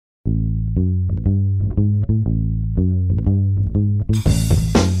Hi,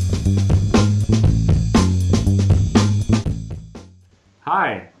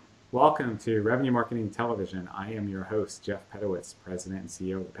 welcome to Revenue Marketing Television. I am your host, Jeff Pedowitz, President and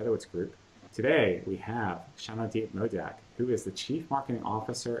CEO of the Pedowitz Group. Today, we have Shanadeep Modak, who is the Chief Marketing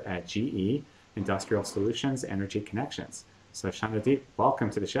Officer at GE Industrial Solutions Energy Connections. So Shanadeep, welcome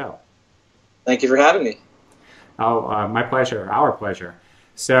to the show. Thank you for having me. Oh, my pleasure, our pleasure.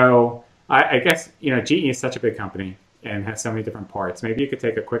 So I guess, GE is such a big company and has so many different parts. Maybe you could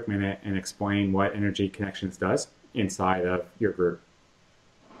take a quick minute and explain what Energy Connections does inside of your group.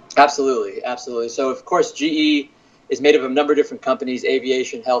 Absolutely, absolutely. So, of course, GE is made up of a number of different companies: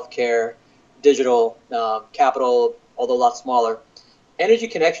 aviation, healthcare, digital, capital, although a lot smaller. Energy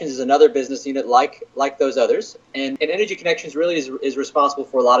Connections is another business unit like those others. And Energy Connections really is responsible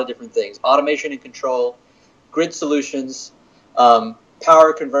for a lot of different things: automation and control, grid solutions,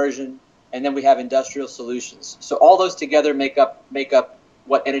 power conversion, and then we have industrial solutions. So all those together make up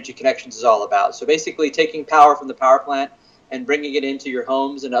what Energy Connections is all about. So basically taking power from the power plant and bringing it into your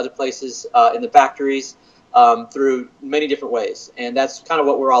homes and other places in the factories through many different ways. And that's kind of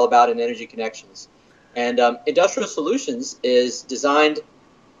what we're all about in Energy Connections. And Industrial Solutions is designed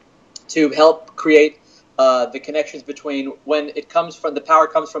to help create the connections between when the power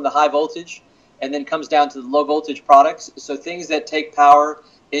comes from the high voltage and then comes down to the low voltage products. So things that take power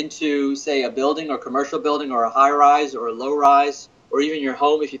into, say, a building or commercial building or a high rise or a low rise, or even your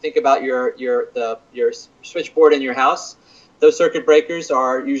home. If you think about your switchboard in your house, those circuit breakers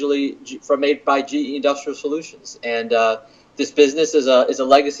are usually made by GE Industrial Solutions, and this business is a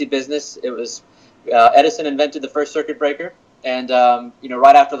legacy business. It was Edison invented the first circuit breaker, and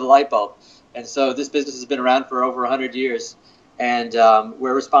right after the light bulb, and so this business has been around for over 100 years, and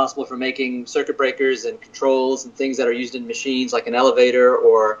we're responsible for making circuit breakers and controls and things that are used in machines like an elevator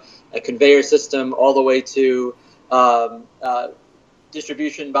or a conveyor system, all the way to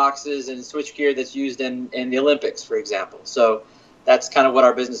distribution boxes and switchgear that's used in the Olympics, for example. So that's kind of what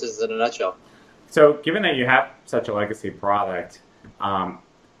our business is in a nutshell. So given that you have such a legacy product,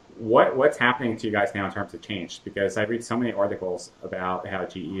 what's happening to you guys now in terms of change? Because I read so many articles about how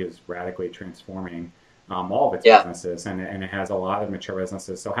GE is radically transforming all of its businesses, and it has a lot of mature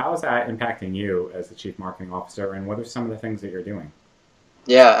businesses. So how is that impacting you as the Chief Marketing Officer, and what are some of the things that you're doing?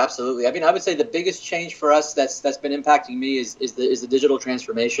 Yeah, absolutely. I mean, I would say the biggest change for us that's been impacting me is the digital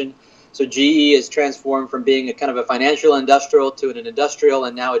transformation. So GE is transformed from being a kind of a financial industrial to an industrial,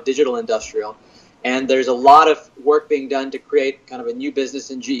 and now a digital industrial. And there's a lot of work being done to create kind of a new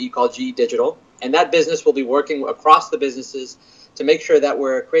business in GE called GE Digital. And that business will be working across the businesses to make sure that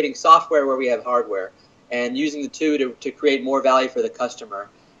we're creating software where we have hardware, and using the two to create more value for the customer.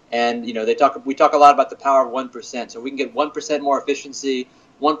 And we talk a lot about the power of 1%. So we can get 1% more efficiency,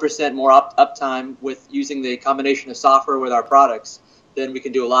 1% more uptime with using the combination of software with our products. Then we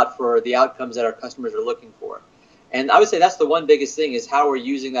can do a lot for the outcomes that our customers are looking for. And I would say that's the one biggest thing, is how we're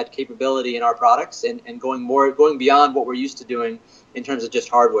using that capability in our products and going beyond what we're used to doing in terms of just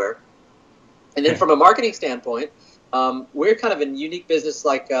hardware. And then from a marketing standpoint, we're kind of a unique business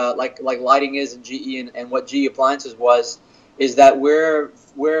like lighting is in GE, and what GE Appliances is that we're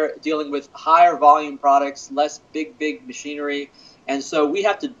dealing with higher volume products, less big machinery. And so we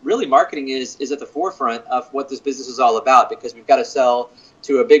have to really, marketing is at the forefront of what this business is all about, because we've got to sell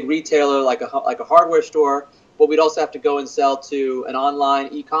to a big retailer like a hardware store, but we'd also have to go and sell to an online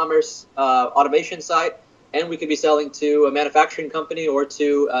e-commerce automation site, and we could be selling to a manufacturing company or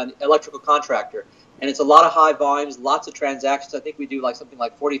to an electrical contractor. And it's a lot of high volumes, lots of transactions. I think we do something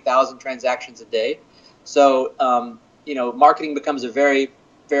like 40,000 transactions a day. So marketing becomes a very,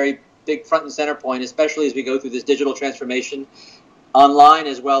 very big front and center point, especially as we go through this digital transformation online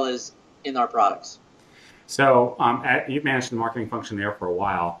as well as in our products. So you've managed the marketing function there for a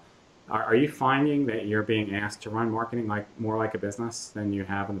while. Are you finding that you're being asked to run marketing more like a business than you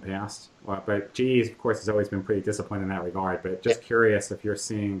have in the past? But GE, of course, has always been pretty disciplined in that regard. But just curious if you're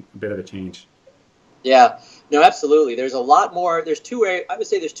seeing a bit of a change. Yeah, no, absolutely. There's a lot more. I would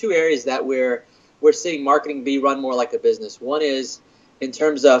say there's two areas that we're seeing marketing be run more like a business. One is in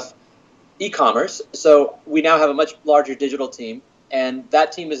terms of e-commerce. So we now have a much larger digital team, and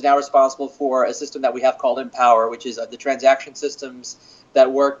that team is now responsible for a system that we have called Empower, which is the transaction systems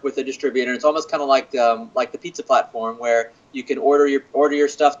that work with the distributor. It's almost kind of like the pizza platform, where you can order your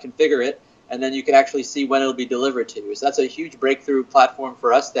stuff, configure it, and then you can actually see when it'll be delivered to you. So that's a huge breakthrough platform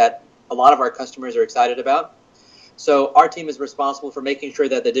for us that a lot of our customers are excited about. So our team is responsible for making sure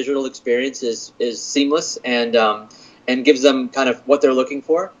that the digital experience is seamless and gives them kind of what they're looking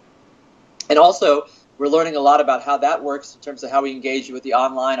for. And also, we're learning a lot about how that works in terms of how we engage with our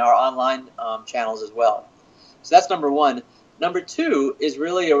online channels as well. So that's number one. Number two is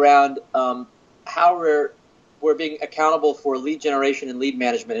really around how we're being accountable for lead generation and lead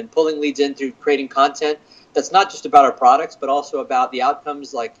management and pulling leads in through creating content that's not just about our products, but also about the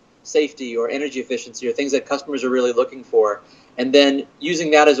outcomes like safety or energy efficiency or things that customers are really looking for. And then using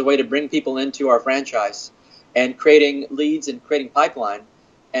that as a way to bring people into our franchise and creating leads and creating pipeline.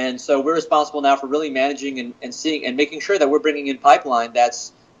 And so we're responsible now for really managing and seeing and making sure that we're bringing in pipeline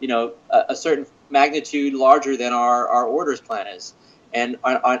that's, a certain magnitude larger than our orders plan is. And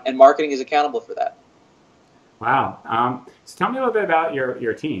marketing is accountable for that. Wow. So tell me a little bit about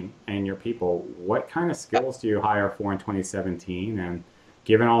your team and your people. What kind of skills do you hire for in 2017? And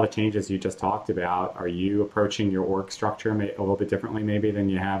given all the changes you just talked about, are you approaching your org structure a little bit differently maybe than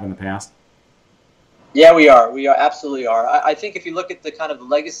you have in the past? Yeah, we are. We absolutely are. I think if you look at the kind of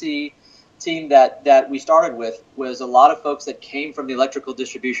legacy team that we started with, was a lot of folks that came from the electrical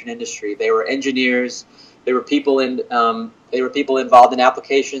distribution industry. They were engineers. They were people involved in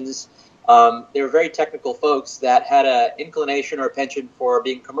applications. They were very technical folks that had an inclination or a penchant for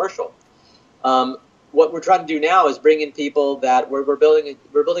being commercial. What we're trying to do now is bring in people that we're building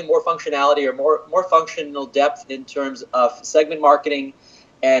more functionality or more functional depth in terms of segment marketing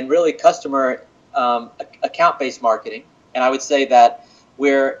and really customer account-based marketing. And I would say that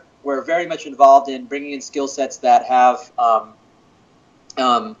we're very much involved in bringing in skill sets that have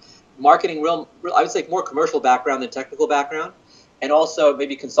marketing, I would say more commercial background than technical background, and also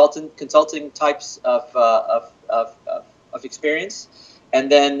maybe consulting types of experience,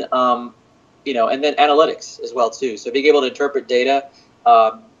 and then and then analytics as well too. So being able to interpret data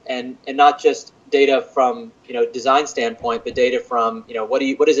and not just data from design standpoint, but data from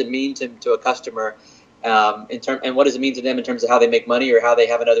what does it mean to a customer and what does it mean to them in terms of how they make money or how they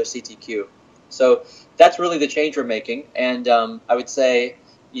have another CTQ. So that's really the change we're making, and I would say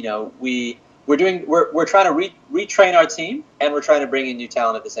we're trying to retrain our team, and we're trying to bring in new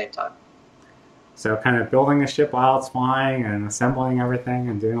talent at the same time. So kind of building the ship while it's flying and assembling everything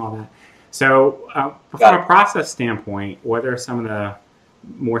and doing all that. So from a process standpoint, what are some of the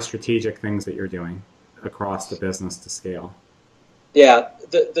more strategic things that you're doing across the business to scale? Yeah,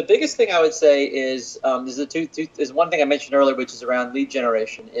 the biggest thing I would say is is one thing I mentioned earlier, which is around lead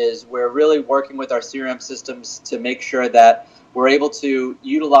generation. Is we're really working with our CRM systems to make sure that we're able to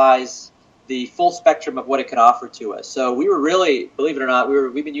utilize the full spectrum of what it can offer to us. So we were really, believe it or not,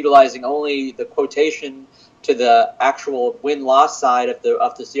 we've been utilizing only the quotation to the actual win-loss side of the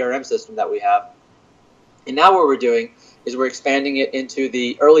CRM system that we have. And now what we're doing is we're expanding it into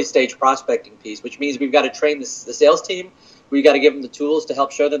the early stage prospecting piece, which means we've got to train the sales team. We've got to give them the tools to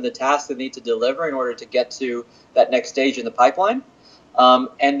help show them the tasks they need to deliver in order to get to that next stage in the pipeline.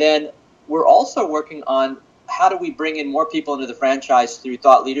 And then we're also working on how do we bring in more people into the franchise through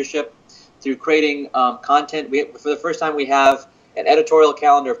thought leadership, through creating content. For the first time, we have an editorial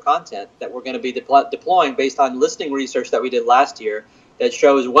calendar of content that we're going to be deploying based on listening research that we did last year that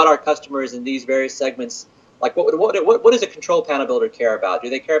shows what our customers in these various segments, like what does a control panel builder care about? Do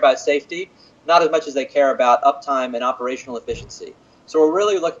they care about safety? Not as much as they care about uptime and operational efficiency. So we're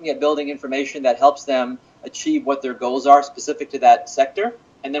really looking at building information that helps them achieve what their goals are specific to that sector.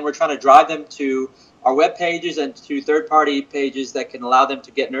 And then we're trying to drive them to our web pages and to third-party pages that can allow them to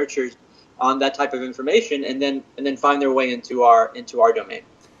get nurtured on that type of information, and then find their way into our domain.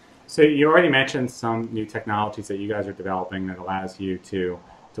 So you already mentioned some new technologies that you guys are developing that allows you to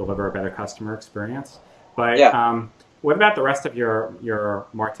deliver a better customer experience. But yeah. What about the rest of your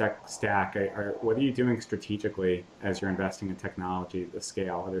MarTech stack? What are you doing strategically as you're investing in technology to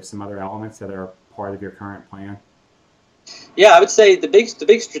scale? Are there some other elements that are part of your current plan? Yeah, I would say the big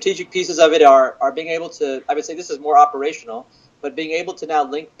strategic pieces of it are being able to, I would say this is more operational, but being able to now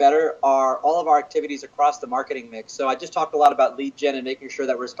link better all of our activities across the marketing mix. So I just talked a lot about lead gen and making sure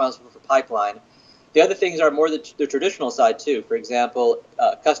that we're responsible for pipeline. The other things are more the traditional side too. For example,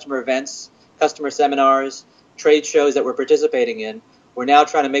 customer events, customer seminars, trade shows that we're participating in. We're now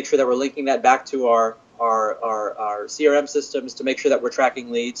trying to make sure that we're linking that back to our CRM systems to make sure that we're tracking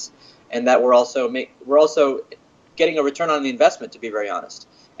leads, and that we're also getting a return on the investment, to be very honest.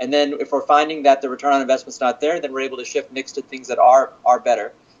 And then if we're finding that the return on investment's not there, then we're able to shift mix to things that are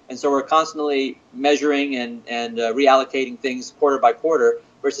better. And so we're constantly measuring and reallocating things quarter by quarter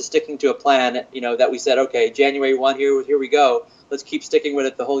versus sticking to a plan, that we said, okay, January 1, here we go. Let's keep sticking with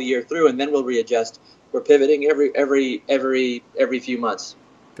it the whole year through, and then we'll readjust. We're pivoting every few months.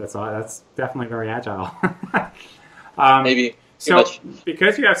 That's definitely very agile. Maybe. So,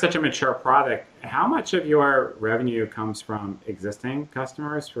 because you have such a mature product, how much of your revenue comes from existing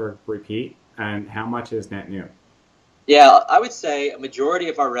customers for repeat and how much is net new? Yeah, I would say a majority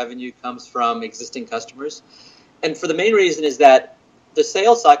of our revenue comes from existing customers. And for the main reason is that the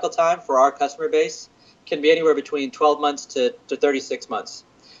sales cycle time for our customer base can be anywhere between 12 months to 36 months.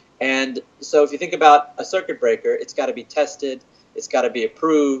 And so if you think about a circuit breaker, it's got to be tested, it's got to be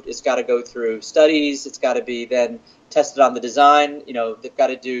approved, it's got to go through studies, it's got to be then tested on the design. You know, they've got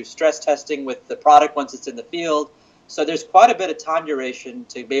to do stress testing with the product once it's in the field. So there's quite a bit of time duration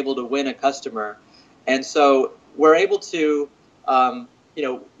to be able to win a customer. And so we're able to,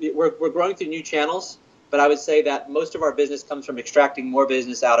 we're growing through new channels, but I would say that most of our business comes from extracting more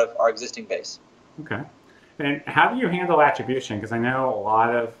business out of our existing base. Okay. And how do you handle attribution? Because I know a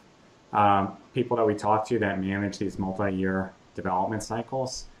lot of people that we talk to that manage these multi-year development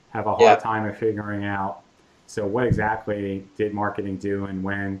cycles have a hard time of figuring out, so what exactly did marketing do and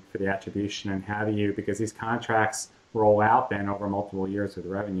when for the attribution, and how do you, because these contracts roll out then over multiple years with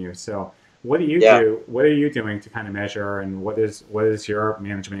revenue. So what do you do? What are you doing to kind of measure, and what is your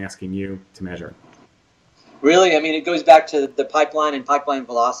management asking you to measure? Really, I mean, it goes back to the pipeline and pipeline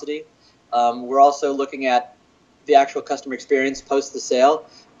velocity. We're also looking at the actual customer experience post the sale.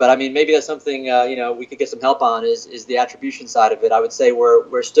 But I mean, maybe that's something we could get some help on is the attribution side of it. I would say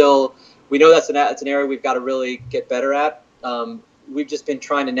we know that's an area we've got to really get better at. We've just been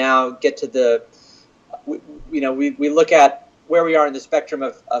trying to now get to we look at where we are in the spectrum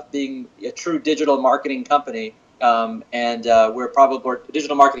of being a true digital marketing company, and we're probably or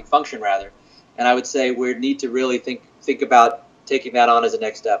digital marketing function rather. And I would say we need to really think about taking that on as a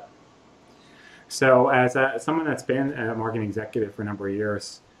next step. So, as someone that's been a marketing executive for a number of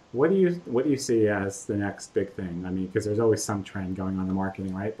years, what do you see as the next big thing? I mean, because there's always some trend going on in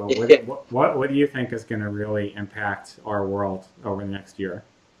marketing, right? But what do you think is going to really impact our world over the next year?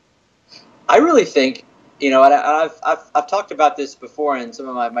 I really think, and I've talked about this before in some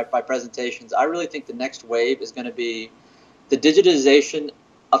of my presentations. I really think the next wave is going to be the digitization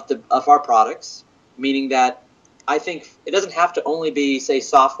of our products, meaning that I think it doesn't have to only be, say,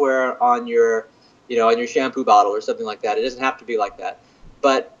 software on your shampoo bottle or something like that. It doesn't have to be like that.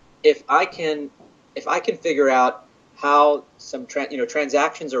 But if I can figure out how some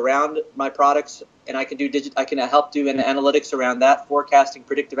transactions around my products, and I can help do analytics around that, forecasting,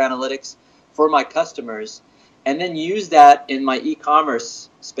 predictive analytics for my customers, and then use that in my e-commerce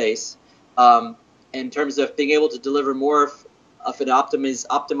space in terms of being able to deliver more of an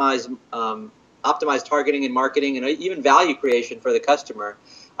optimized targeting and marketing, and even value creation for the customer.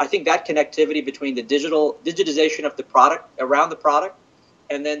 I think that connectivity between the digitization of the product around the product,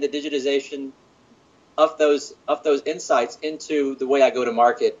 and then the digitization of those insights into the way I go to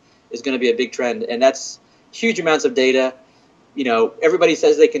market is going to be a big trend, and that's huge amounts of data. Everybody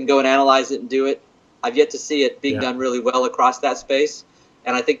says they can go and analyze it and do it. I've yet to see it being done really well across that space,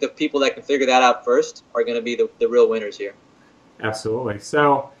 and I think the people that can figure that out first are going to be the real winners here. Absolutely.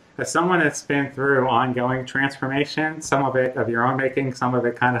 So, as someone that's been through ongoing transformation, some of it of your own making, some of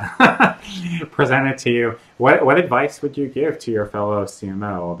it kind of presented to you, what advice would you give to your fellow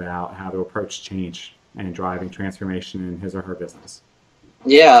CMO about how to approach change and driving transformation in his or her business?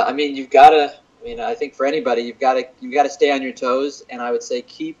 Yeah, I mean, I think for anybody, you've got to stay on your toes, and I would say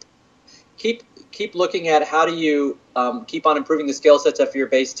keep looking at how do you keep on improving the skill sets of your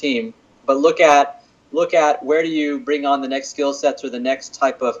base team, but look at where do you bring on the next skill sets or the next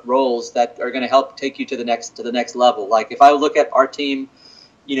type of roles that are going to help take you to the next level. Like if I look at our team,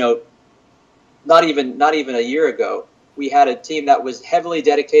 not even a year ago, we had a team that was heavily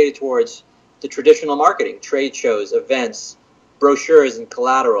dedicated towards the traditional marketing, trade shows, events, brochures, and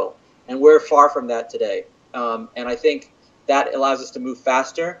collateral, and we're far from that today. And I think that allows us to move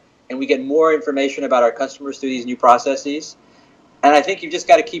faster, and we get more information about our customers through these new processes. And I think you've just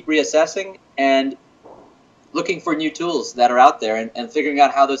got to keep reassessing and looking for new tools that are out there, and figuring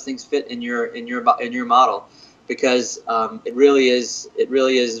out how those things fit in your model, because it really is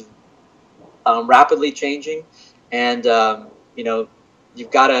rapidly changing, and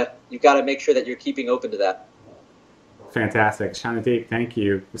you've got to make sure that you're keeping open to that. Fantastic. Shanadeep, thank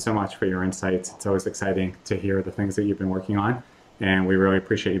you so much for your insights. It's always exciting to hear the things that you've been working on, and we really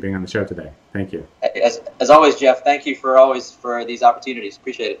appreciate you being on the show today. Thank you. As always, Jeff, thank you for these opportunities.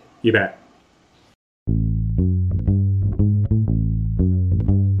 Appreciate it. You bet.